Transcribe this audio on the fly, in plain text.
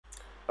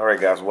All right,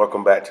 guys,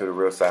 welcome back to the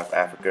Real South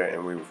Africa,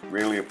 and we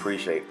really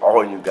appreciate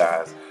all you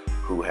guys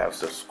who have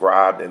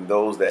subscribed, and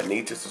those that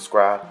need to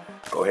subscribe,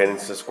 go ahead and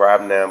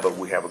subscribe now. But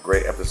we have a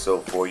great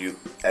episode for you.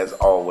 As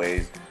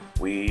always,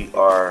 we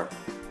are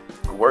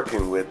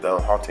working with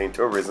Gauteng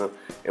Tourism,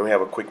 and we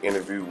have a quick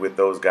interview with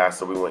those guys,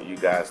 so we want you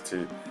guys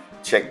to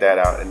check that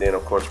out. And then,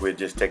 of course, we're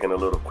just taking a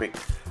little quick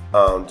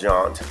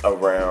jaunt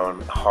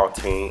around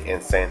Gauteng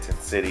and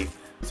Sandton City,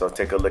 so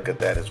take a look at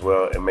that as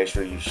well, and make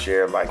sure you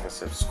share, like, and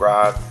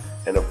subscribe.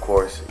 And of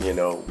course, you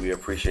know, we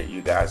appreciate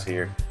you guys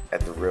here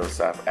at the Real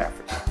South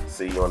Africa.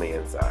 See you on the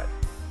inside.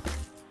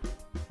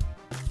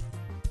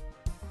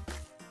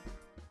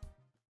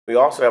 We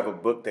also have a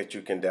book that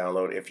you can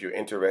download if you're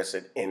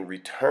interested in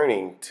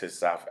returning to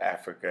South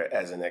Africa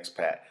as an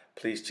expat.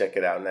 Please check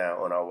it out now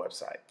on our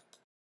website.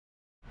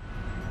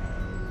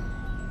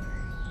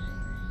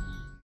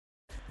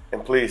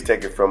 And please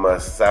take it from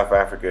us, South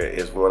Africa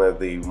is one of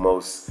the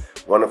most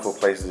wonderful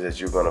places that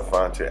you're going to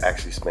find to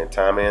actually spend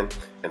time in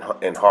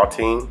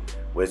Gauteng,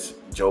 which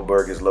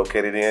Joburg is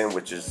located in,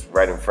 which is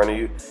right in front of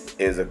you,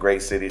 is a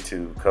great city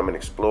to come and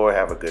explore,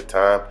 have a good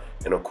time.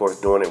 And of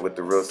course, doing it with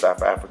the Real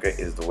South Africa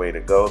is the way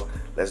to go.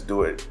 Let's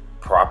do it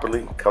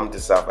properly. Come to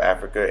South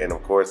Africa, and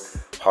of course,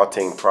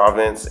 Gauteng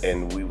Province,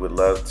 and we would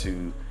love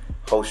to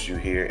host you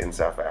here in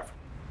South Africa.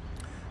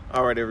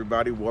 All right,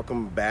 everybody,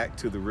 welcome back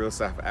to the Real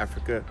South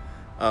Africa.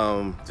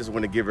 Just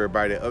want to give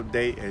everybody an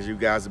update. As you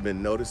guys have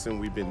been noticing,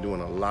 we've been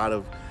doing a lot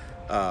of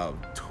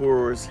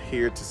tours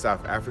here to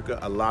South Africa.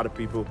 A lot of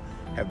people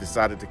have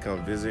decided to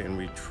come visit, and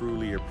we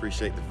truly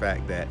appreciate the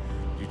fact that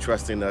you're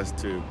trusting us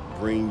to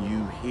bring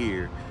you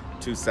here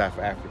to South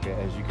Africa,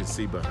 as you can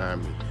see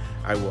behind me.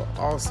 I will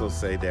also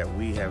say that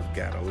we have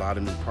got a lot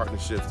of new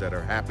partnerships that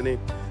are happening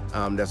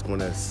that's going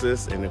to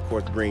assist and, of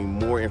course, bring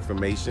more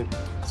information.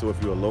 So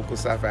if you're a local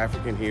South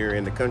African here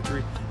in the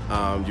country,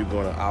 you're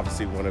going to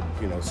obviously want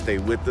to, stay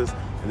with us.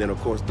 And then, of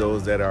course,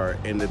 those that are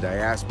in the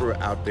diaspora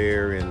out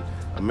there in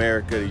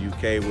America, the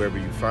UK, wherever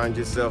you find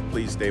yourself,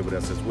 please stay with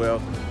us as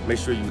well. Make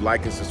sure you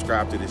like and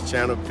subscribe to this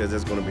channel, because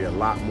there's going to be a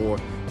lot more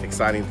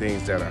exciting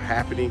things that are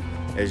happening.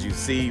 As you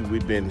see,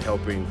 we've been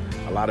helping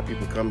a lot of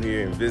people come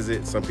here and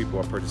visit. Some people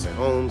are purchasing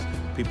homes.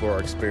 People are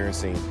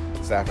experiencing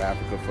South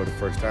Africa for the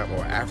first time,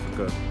 or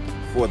Africa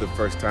for the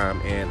first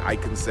time. And I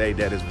can say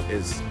that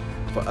is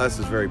for us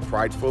is very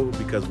prideful,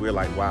 because we're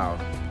like, wow,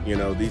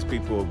 these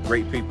people are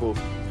great people.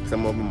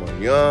 Some of them are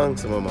young,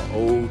 some of them are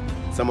old.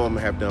 Some of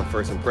them have done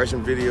first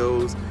impression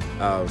videos.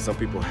 Some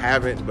people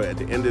haven't, but at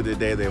the end of the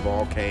day, they've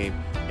all came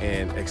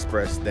and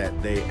expressed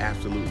that they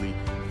absolutely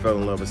fell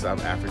in love with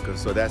South Africa.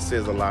 So that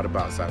says a lot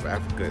about South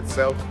Africa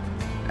itself,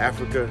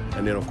 Africa,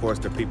 and then of course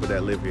the people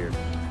that live here.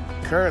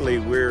 Currently,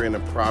 we're in a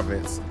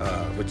province,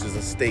 which is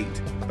a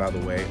state, by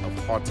the way, of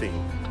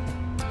Gauteng.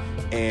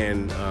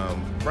 And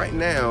right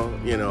now,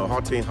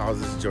 Gauteng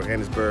houses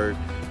Johannesburg,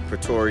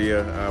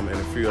 Pretoria, and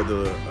a few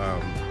other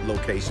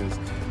locations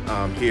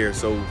here.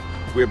 So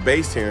we're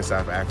based here in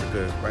South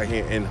Africa, right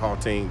here in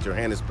Gauteng,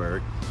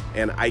 Johannesburg.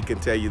 And I can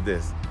tell you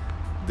this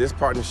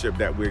partnership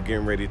that we're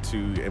getting ready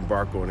to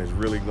embark on is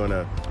really going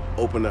to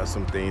open up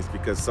some things,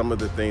 because some of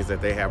the things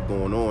that they have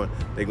going on,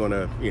 they're going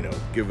to,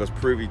 give us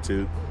privy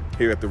to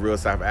here at the Real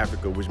South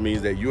Africa, which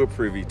means that you're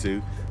privy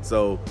to.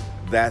 So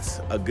that's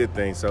a good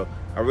thing. So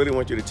I really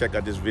want you to check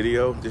out this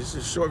video. This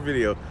is a short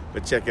video,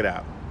 but check it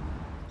out.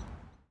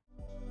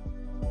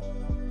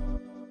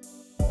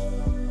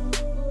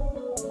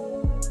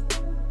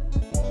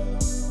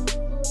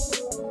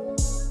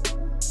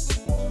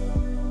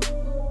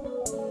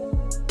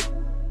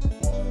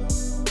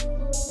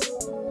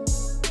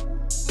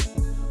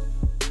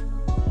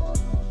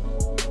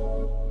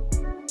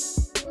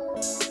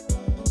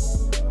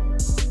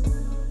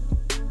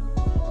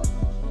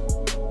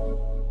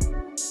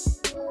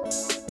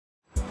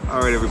 All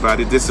right,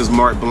 everybody, this is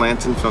Mark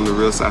Blanton from the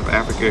Real South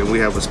Africa, and we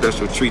have a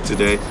special treat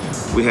today.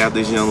 We have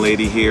this young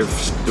lady here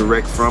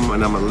direct from,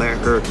 and I'm gonna let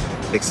her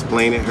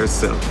explain it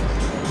herself.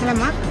 Hello,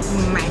 Mark.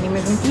 My name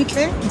is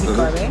Mpitle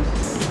Dikobe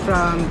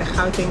from the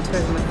Gauteng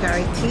Tourism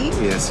Authority.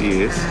 Yes,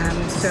 he is.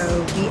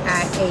 So we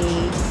are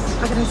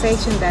a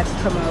organization that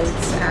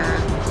promotes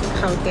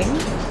Gauteng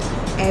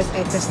as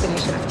a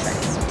destination of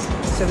choice.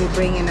 So we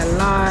bring in a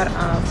lot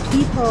of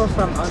people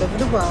from all over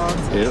the world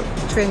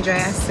to enjoy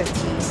our city.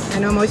 I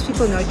know most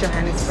people know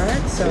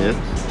Johannesburg, so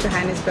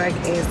Johannesburg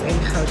is in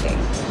Gauteng.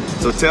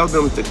 So tell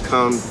them to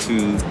come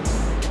to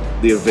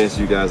the events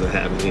you guys are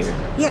having here.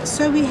 Yeah,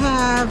 so we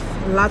have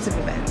lots of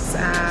events,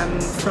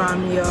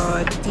 from your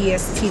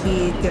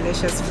DSTV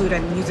Delicious Food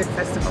and Music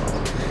Festival.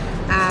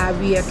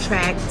 We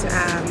attract,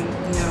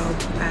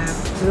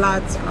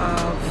 lots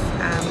of,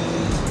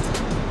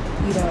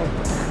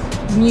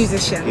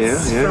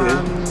 musicians from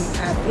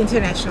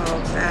international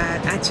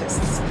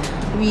artists.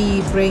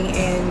 We bring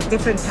in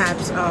different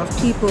types of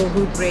people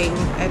who bring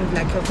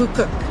who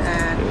cook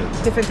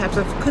different types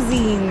of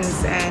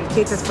cuisines and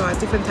caters for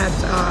different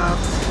types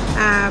of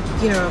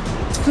you know,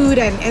 food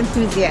and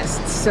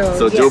enthusiasts.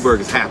 So yes, Joburg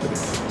is happening.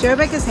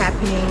 Joburg is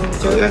happening.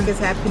 Joburg is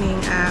happening.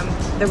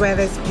 The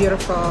weather is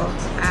beautiful.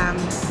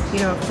 You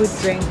know, food,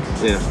 drink,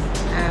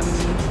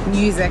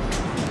 music,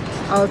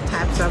 all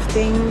types of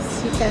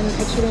things you can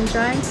actually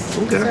enjoy.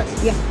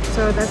 Okay.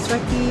 So that's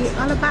what we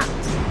all about.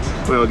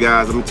 Well,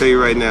 guys, I'm gonna tell you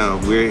right now,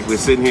 we're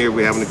sitting here,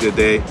 we're having a good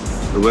day.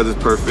 The weather's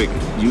perfect.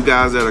 You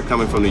guys that are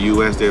coming from the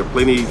U.S., there are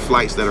plenty of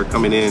flights that are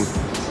coming in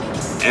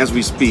as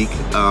we speak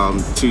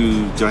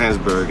to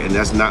Johannesburg, and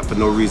that's not for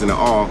no reason at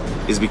all.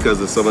 It's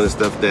because of some of the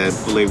stuff that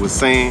Pule was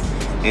saying.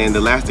 And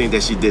the last thing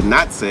that she did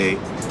not say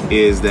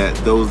is that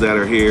those that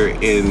are here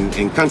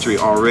in country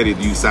already,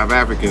 you South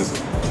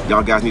Africans,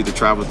 y'all guys need to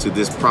travel to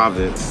this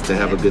province to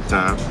have a good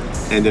time.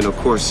 And then of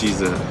course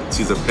she's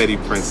a petty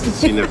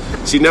princess.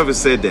 She never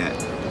said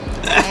that.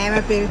 I am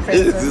a petty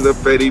princess. She's a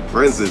petty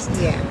princess.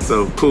 Yeah.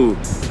 So cool.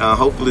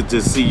 Hopefully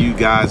to see you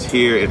guys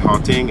here in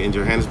Gauteng in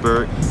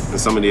Johannesburg and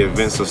some of the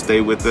events. So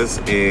stay with us,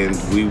 and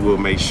we will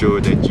make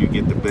sure that you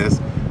get the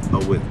best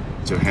of what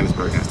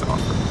Johannesburg has to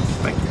offer.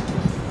 Thank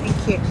you.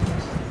 Thank you.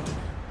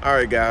 All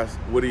right, guys,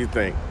 what do you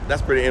think?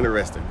 That's pretty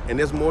interesting. And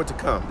there's more to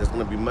come. There's going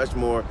to be much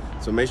more.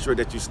 So make sure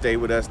that you stay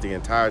with us the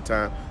entire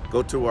time.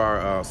 Go to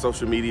our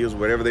social medias,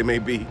 whatever they may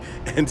be,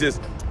 and just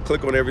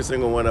click on every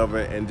single one of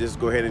them and just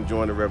go ahead and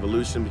join the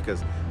revolution,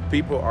 because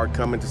people are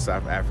coming to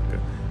South Africa.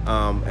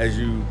 As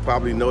you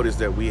probably noticed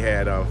that we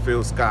had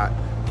Phil Scott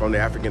from the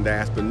African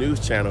Diaspora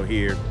News channel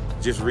here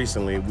just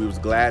recently. We was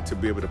glad to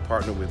be able to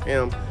partner with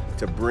him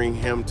to bring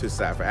him to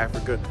South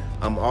Africa.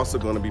 I'm also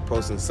going to be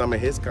posting some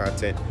of his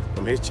content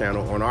from his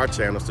channel on our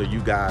channel, so you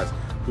guys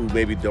who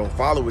maybe don't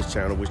follow his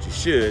channel, which you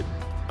should,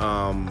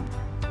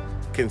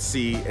 can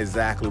see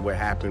exactly what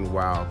happened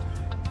while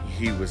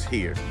he was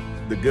here.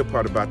 The good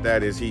part about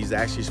that is he's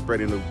actually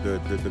spreading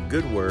the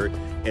good word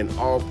in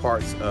all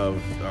parts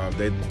of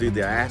the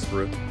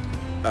diaspora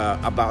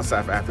about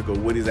South Africa,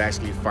 what he's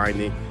actually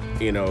finding,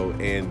 you know,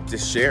 and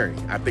just sharing.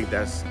 I think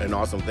that's an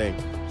awesome thing.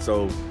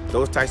 So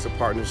those types of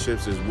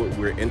partnerships is what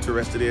we're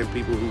interested in,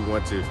 people who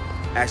want to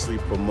actually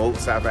promote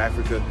South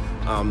Africa,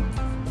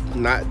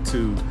 not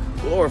to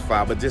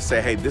glorify, but just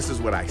say, hey, this is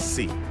what I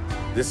see.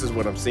 This is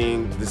what I'm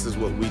seeing. This is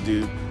what we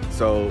do.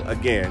 So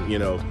again, you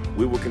know,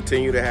 we will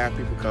continue to have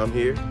people come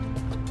here.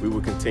 We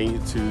will continue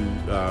to,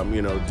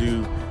 you know,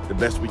 do the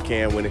best we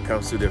can when it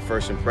comes to their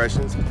first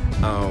impressions.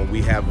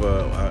 We have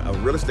a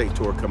real estate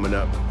tour coming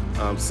up,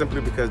 simply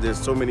because there's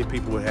so many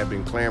people who have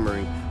been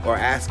clamoring or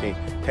asking,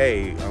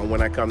 hey,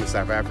 when I come to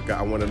South Africa,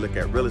 I want to look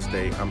at real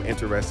estate. I'm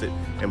interested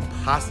in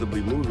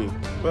possibly moving.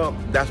 Well,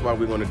 that's why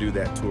we're going to do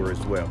that tour as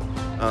well.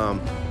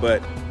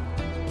 But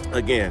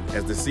again,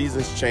 as the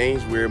seasons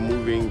change, we're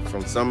moving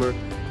from summer,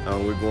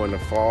 we're going to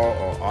fall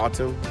or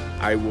autumn.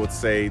 I would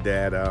say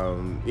that,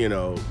 you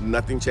know,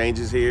 nothing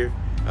changes here.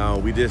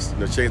 We just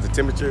change the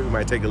temperature. We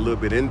might take a little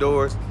bit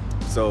indoors.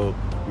 So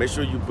make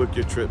sure you book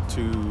your trip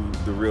to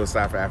the real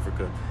South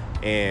Africa.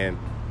 And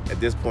at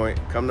this point,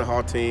 come to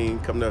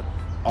Gauteng, come to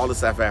all of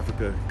South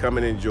Africa, come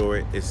and enjoy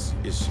it.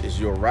 It's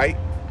your right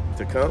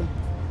to come.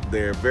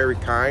 They're very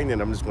kind,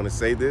 and I'm just going to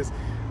say this.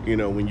 You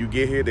know, when you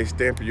get here, they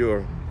stamp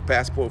your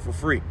passport for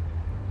free.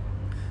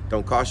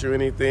 Don't cost you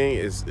anything.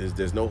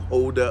 There's no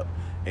hold up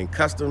in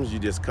customs. You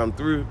just come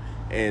through,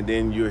 and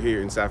then you're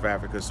here in South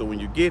Africa. So when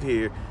you get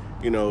here,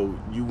 you know,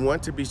 you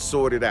want to be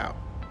sorted out.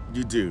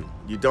 You do.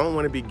 You don't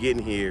want to be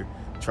getting here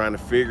trying to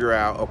figure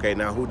out, okay,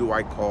 now who do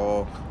I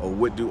call or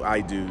what do I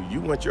do? You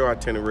want your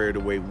itinerary the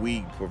way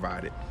we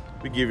provide it.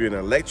 We give you an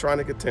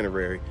electronic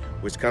itinerary,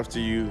 which comes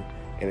to you,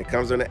 and it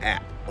comes on an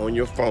app on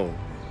your phone.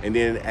 And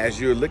then as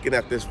you're looking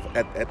at this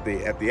at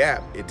the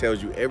app, it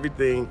tells you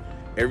everything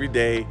every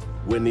day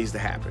what needs to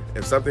happen.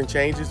 If something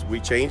changes, we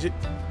change it,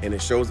 and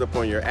it shows up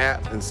on your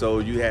app. And so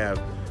you have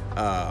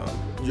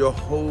your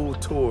whole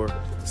tour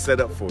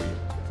set up for you.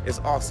 It's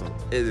awesome.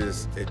 It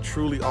is a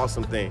truly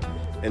awesome thing.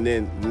 And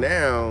then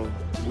now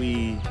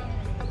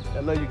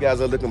I know you guys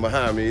are looking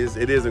behind me.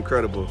 It is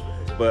incredible,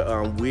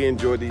 but we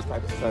enjoy these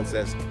types of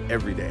sunsets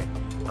every day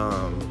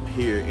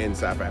here in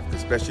South Africa,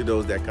 especially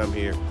those that come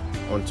here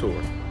on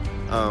tour.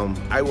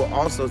 I will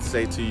also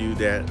say to you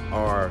that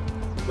our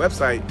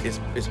website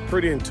is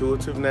pretty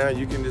intuitive now.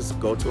 You can just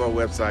go to our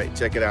website,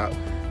 check it out,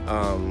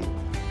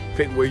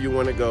 pick where you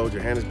want to go: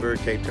 Johannesburg,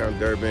 Cape Town,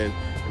 Durban,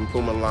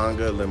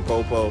 Mpumalanga,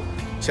 Limpopo.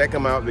 Check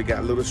them out. We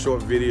got little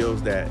short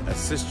videos that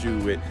assist you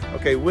with,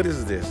 okay, what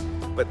is this?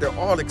 But they're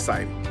all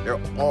exciting. They're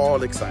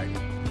all exciting.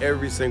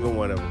 Every single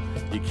one of them.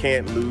 You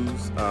can't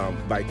lose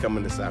by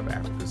coming to South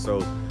Africa.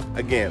 So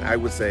again, I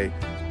would say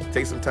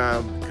take some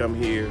time, come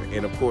here,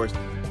 and of course,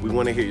 we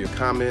want to hear your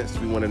comments.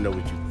 We want to know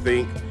what you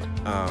think.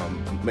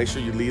 Make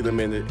sure you leave them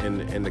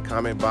in the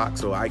comment box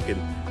so I can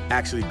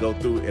actually go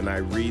through and I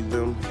read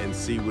them and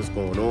see what's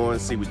going on,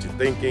 see what you're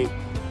thinking,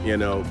 you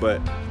know.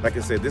 But like I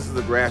said, this is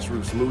a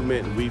grassroots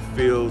movement, and we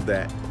feel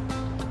that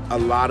a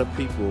lot of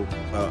people,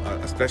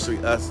 especially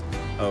us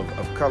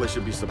of color,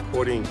 should be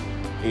supporting,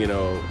 you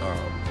know,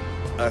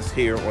 us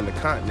here on the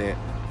continent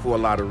for a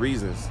lot of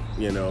reasons,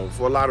 you know,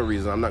 for a lot of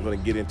reasons. I'm not going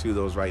to get into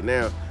those right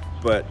now,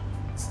 but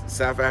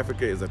South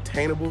Africa is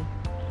attainable.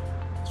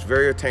 It's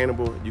very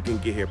attainable. You can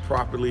get here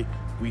properly.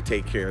 We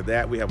take care of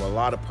that. We have a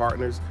lot of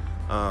partners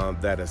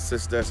that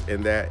assist us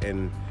in that,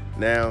 and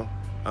now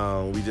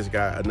we just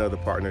got another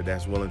partner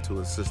that's willing to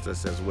assist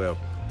us as well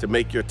to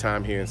make your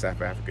time here in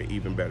South Africa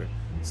even better.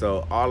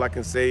 So all I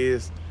can say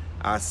is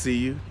I'll see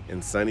you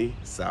in sunny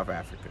South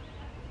Africa.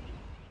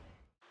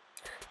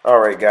 All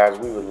right, guys,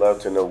 we would love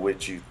to know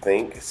what you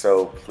think.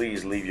 So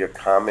please leave your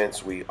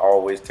comments. We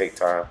always take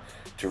time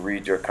to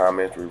read your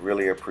comments. We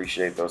really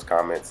appreciate those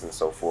comments and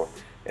so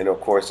forth. And of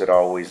course, it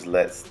always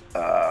lets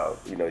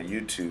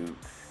YouTube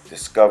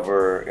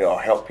discover,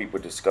 help people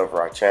discover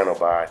our channel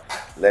by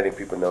letting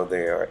people know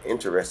they are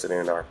interested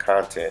in our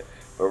content.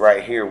 But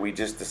right here, we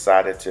just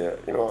decided to,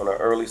 on an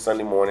early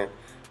Sunday morning,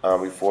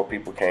 before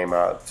people came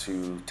out,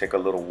 to take a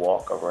little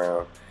walk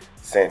around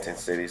Sandton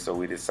City. So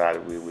we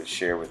decided we would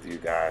share with you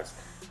guys,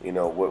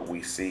 what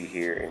we see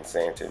here in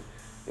Sandton.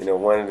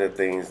 One of the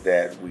things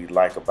that we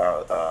like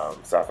about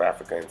South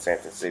Africa and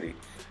Sandton City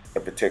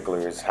in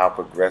particular is how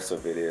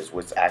progressive it is,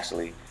 what's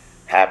actually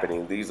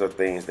happening. These are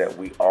things that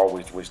we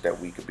always wish that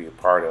we could be a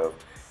part of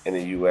in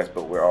the U.S.,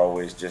 but we're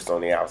always just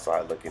on the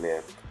outside looking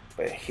in.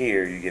 But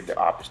here you get the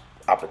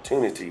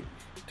opportunity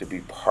to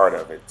be part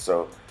of it.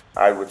 So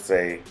I would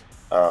say,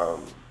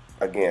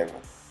 again,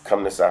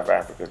 come to South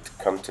Africa,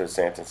 come to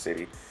Sandton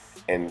City,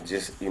 and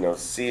just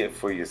see it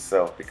for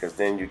yourself, because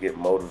then you get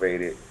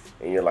motivated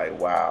and you're like,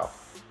 wow.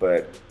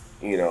 But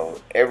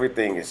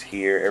everything is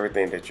here.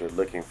 Everything that you're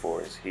looking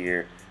for is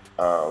here.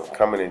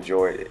 Come and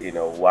enjoy it,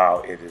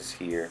 while it is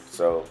here.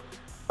 So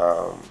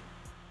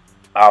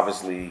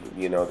obviously,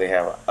 they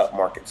have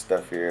upmarket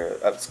stuff here,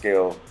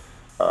 upscale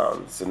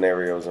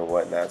scenarios and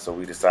whatnot. So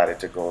we decided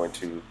to go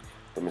into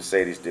the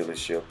Mercedes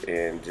dealership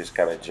and just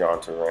kind of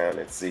jaunt around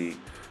and see,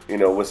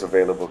 what's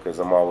available, because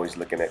I'm always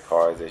looking at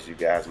cars, as you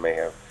guys may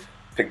have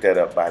picked that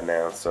up by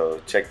now.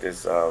 So check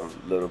this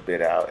little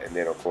bit out, and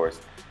then of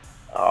course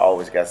I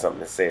always got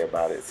something to say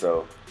about it.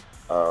 So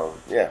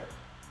yeah,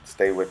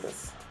 stay with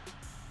us.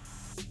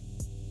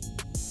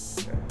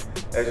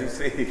 As you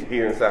see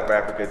here in South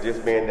Africa,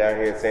 just being down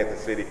here in Sandton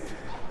City,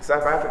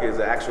 South Africa is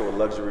an actual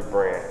luxury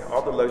brand.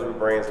 All the luxury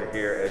brands are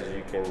here, as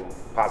you can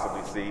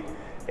possibly see.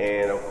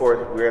 And of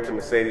course, we're at the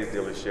Mercedes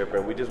dealership,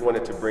 and we just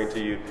wanted to bring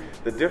to you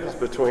the difference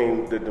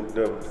between the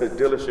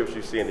dealerships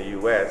you see in the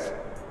U.S.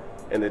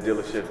 and the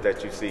dealerships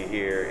that you see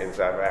here in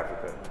South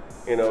Africa.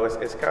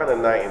 It's kind of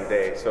night and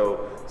day.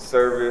 So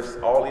service,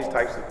 all these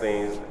types of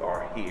things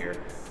are here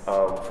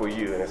for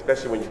you. And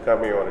especially when you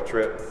come here on a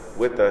trip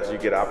with us, you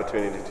get an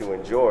opportunity to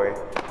enjoy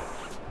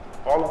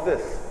all of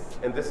this.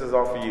 And this is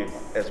all for you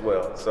as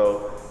well.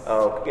 So,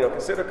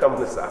 consider coming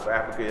to South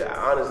Africa.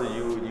 Honestly,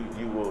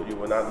 you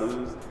will not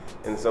lose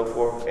and so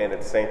forth. And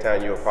at the same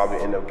time, you'll probably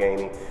end up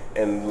gaining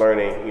and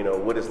learning,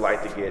 what it's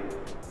like to get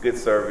good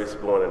service,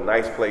 going to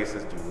nice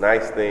places, do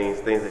nice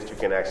things that you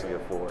can actually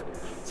afford.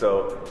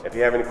 So if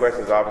you have any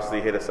questions, obviously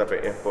hit us up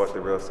at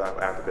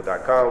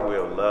info@therealsouthafrica.com.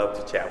 We'll love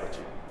to chat with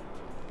you.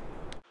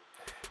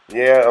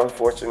 Yeah,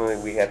 unfortunately,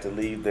 we had to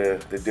leave the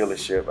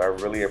dealership. I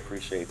really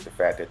appreciate the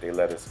fact that they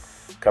let us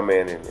come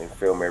in and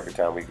film every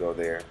time we go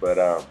there.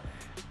 But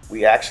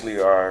we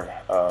actually are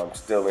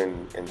still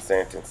in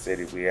Sandton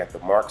City. We're at the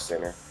Mark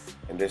Center,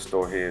 and this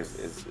store here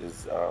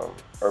is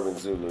Urban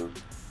Zulu.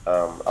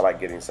 I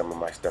like getting some of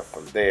my stuff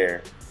from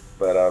there.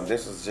 But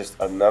this is just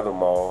another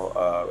mall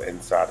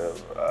inside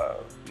of,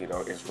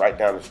 it's right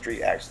down the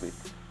street actually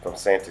from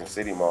Sandton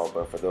City Mall.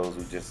 But for those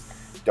who just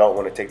don't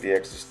want to take the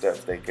extra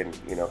steps, they can,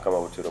 come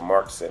over to the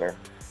Mark Center.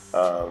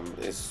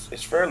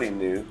 It's fairly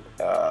new,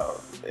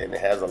 and it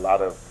has a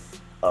lot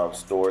of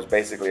stores.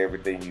 Basically,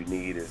 everything you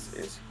need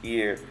is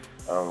here.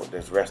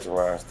 There's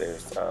restaurants.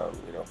 There's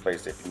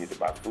place that you need to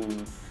buy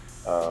food.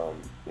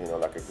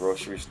 Like a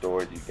grocery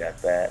store. You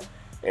got that,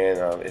 and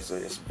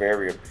it's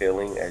very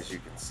appealing, as you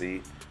can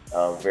see.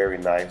 Very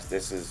nice.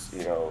 This is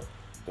the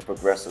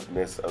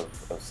progressiveness of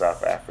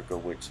South Africa,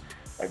 which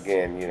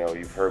again,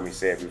 you've heard me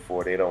say it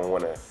before. They don't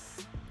want to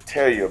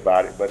tell you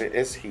about it, but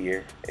it's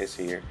here. It's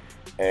here,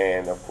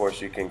 and of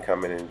course you can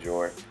come and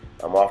enjoy.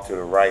 Off to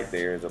the right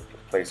there is a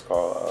place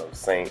called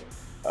Saint.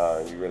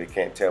 You really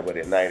can't tell, but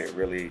at night it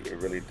really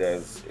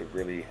has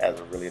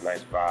a really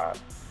nice vibe.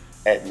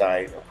 At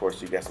night, of course,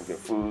 you got some good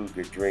food,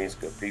 good drinks,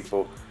 good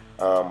people.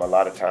 A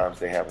lot of times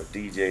they have a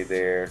DJ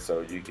there,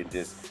 so you can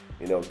just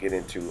get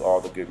into all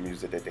the good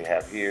music that they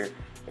have here.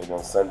 And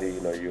on Sunday,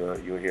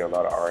 you'll hear a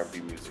lot of R&B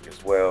music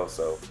as well.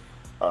 So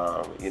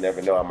you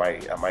never know, I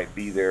might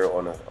be there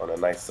on a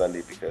nice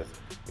Sunday, because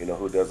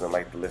who doesn't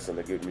like to listen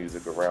to good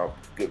music around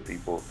good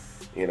people,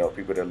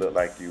 people that look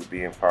like you,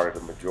 being part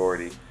of the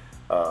majority.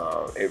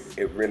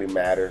 It really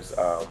matters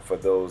for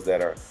those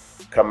that are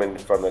coming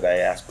from the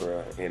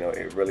diaspora.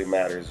 It really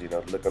matters,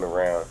 looking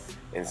around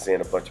and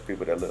seeing a bunch of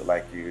people that look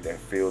like you, that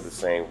feel the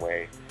same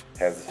way,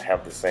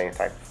 have the same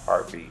type of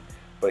heartbeat.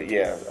 But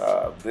yeah,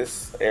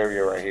 this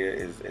area right here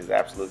is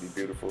absolutely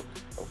beautiful.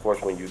 Of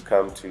course, when you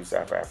come to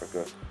South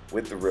Africa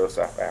with the Real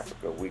South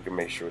Africa, we can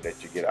make sure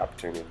that you get an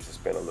opportunity to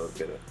spend a little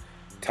bit of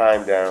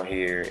time down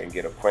here and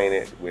get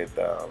acquainted with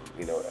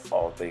you know,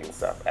 all things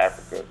South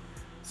Africa.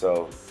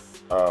 So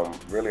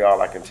really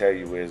all I can tell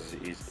you is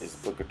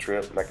book a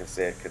trip. Like I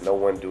said, could no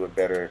one do it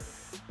better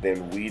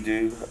than we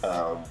do.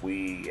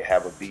 We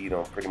have a bead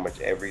on pretty much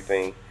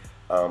everything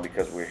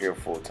because we're here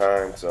full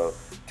time. So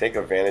take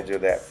advantage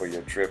of that for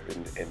your trip,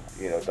 and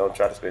you know, don't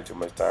try to spend too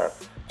much time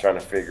trying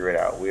to figure it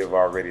out. We have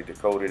already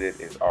decoded it.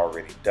 It's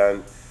already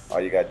done. All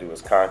you got to do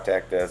is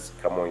contact us,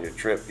 come on your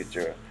trip, get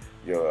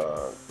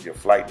your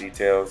flight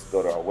details,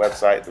 go to our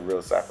website,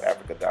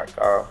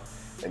 therealsouthafrica.com,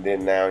 and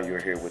then now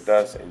you're here with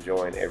us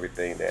enjoying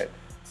everything that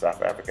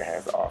South Africa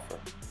has to offer.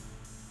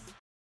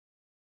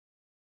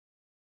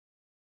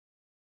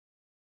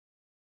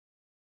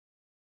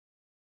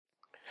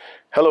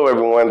 Hello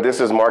everyone, this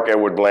is Mark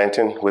Edward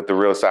Blanton with The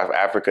Real South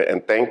Africa,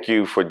 and thank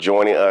you for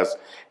joining us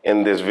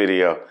in this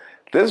video.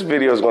 This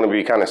video is going to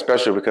be kind of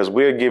special because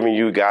we're giving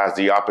you guys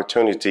the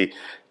opportunity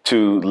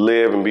to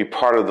live and be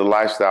part of the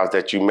lifestyles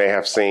that you may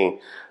have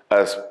seen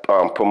us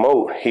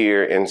promote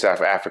here in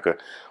South Africa.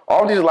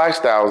 All these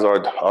lifestyles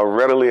are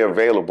readily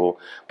available,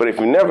 but if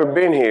you've never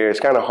been here, it's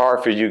kind of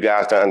hard for you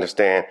guys to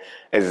understand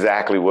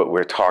exactly what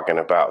we're talking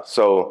about.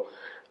 So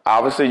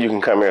obviously, you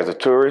can come here as a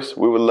tourist.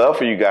 We would love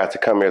for you guys to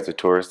come here as a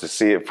tourist to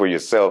see it for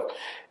yourself.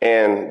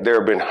 And there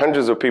have been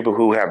hundreds of people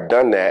who have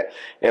done that.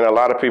 And a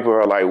lot of people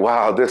are like,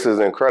 wow, this is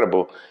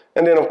incredible.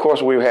 And then, of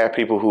course, we've had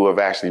people who have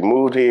actually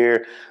moved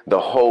here, the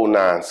whole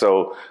nine.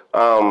 So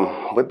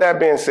with that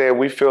being said,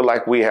 we feel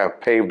like we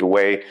have paved the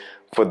way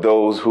for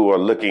those who are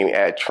looking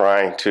at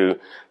trying to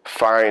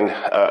find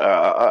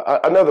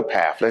another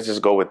path. Let's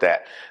just go with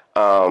that.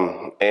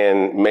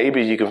 And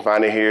maybe you can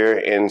find it here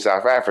in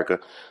South Africa.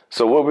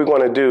 So what we're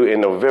going to do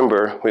in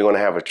November, we're going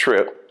to have a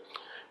trip,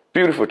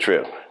 beautiful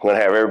trip. We're going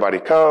to have everybody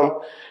come.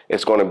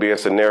 It's going to be a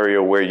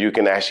scenario where you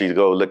can actually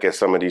go look at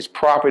some of these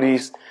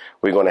properties.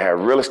 We're going to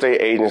have real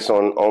estate agents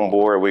on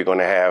board. We're going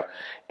to have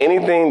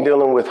anything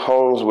dealing with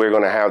homes. We're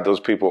going to have those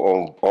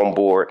people on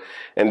board.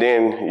 And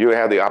then you'll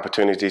have the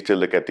opportunity to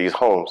look at these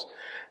homes.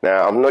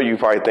 Now, I know you're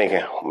probably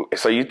thinking,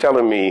 so you're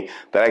telling me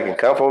that I can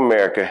come from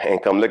America and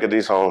come look at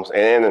these homes,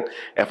 and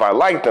if I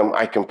like them,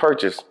 I can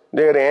purchase?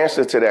 The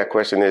answer to that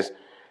question is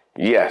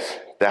yes.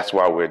 That's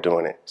why we're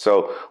doing it.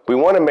 So we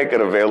want to make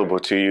it available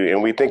to you,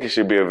 and we think it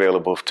should be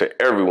available to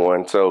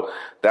everyone. So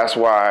that's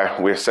why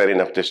we're setting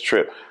up this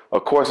trip.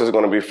 Of course, it's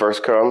going to be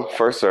first come,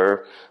 first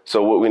serve.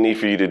 So what we need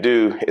for you to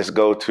do is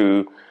go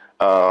to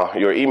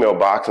your email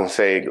box and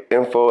say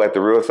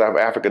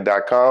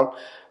info@therealsouthafrica.com.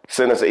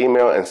 Send us an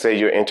email and say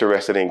you're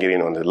interested in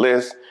getting on the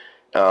list.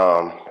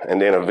 And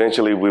then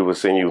eventually we will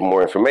send you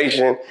more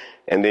information,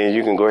 and then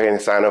you can go ahead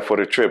and sign up for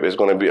the trip. It's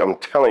going to be, I'm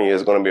telling you,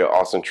 it's going to be an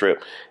awesome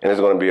trip, and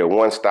it's going to be a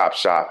one-stop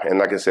shop. And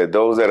like I said,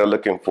 those that are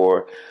looking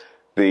for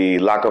the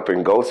lock up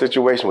and go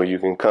situation where you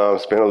can come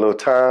spend a little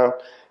time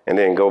and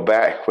then go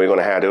back, we're going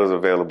to have those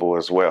available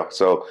as well.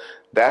 So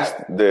that's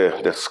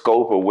the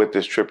scope of what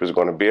this trip is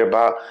going to be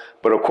about.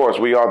 But of course,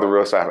 we are the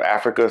Real South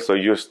Africa, so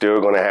you're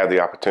still going to have the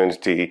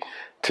opportunity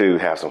to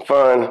have some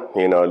fun,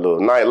 you know, a little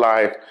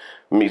nightlife,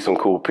 meet some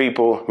cool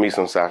people, meet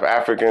some South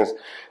Africans,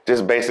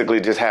 just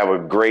basically just have a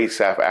great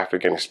South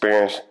African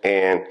experience.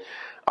 And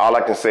all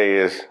I can say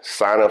is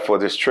sign up for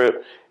this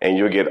trip and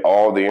you'll get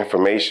all the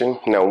information.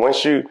 Now,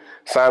 once you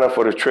sign up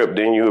for the trip,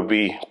 then you'll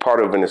be part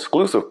of an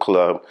exclusive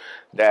club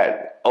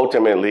that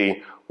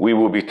ultimately we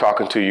will be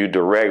talking to you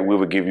direct. We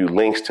will give you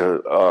links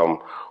to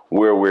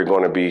where we're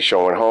going to be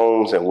showing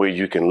homes and where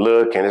you can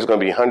look. And it's going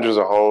to be hundreds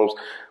of homes,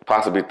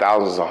 possibly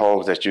thousands of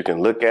homes that you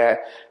can look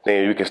at.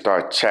 Then you can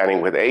start chatting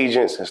with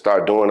agents and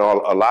start doing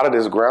a lot of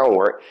this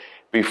groundwork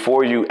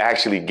before you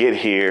actually get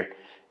here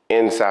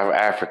in South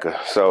Africa.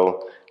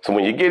 So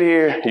when you get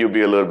here, you'll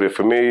be a little bit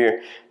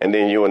familiar, and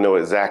then you will know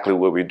exactly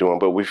what we're doing.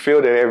 But we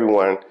feel that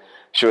everyone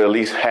should at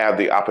least have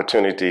the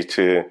opportunity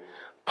to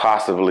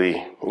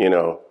possibly, you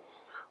know,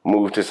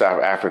 move to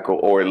South Africa,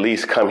 or at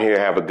least come here,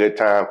 have a good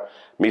time,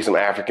 meet some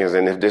Africans.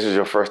 And if this is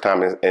your first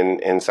time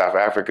in South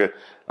Africa,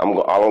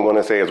 all I'm going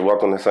to say is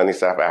welcome to sunny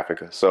South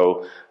Africa.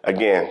 So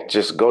again,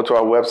 just go to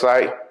our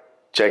website,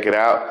 check it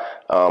out.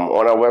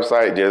 On our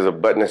website, there's a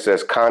button that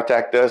says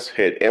contact us,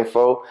 hit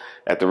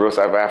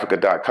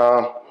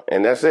info@therealsouthafrica.com,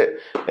 and that's it.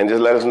 And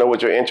just let us know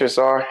what your interests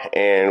are,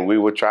 and we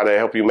will try to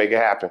help you make it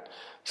happen.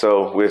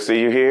 So we'll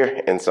see you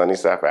here in sunny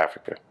South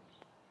Africa.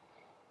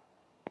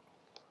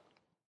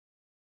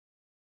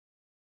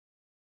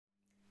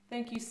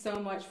 Thank you so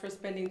much for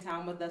spending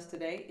time with us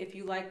today. If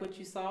you like what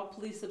you saw,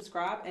 please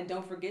subscribe, and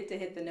don't forget to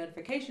hit the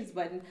notifications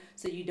button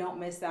so you don't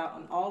miss out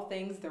on all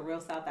things The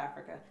Real South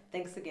Africa.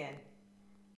 Thanks again.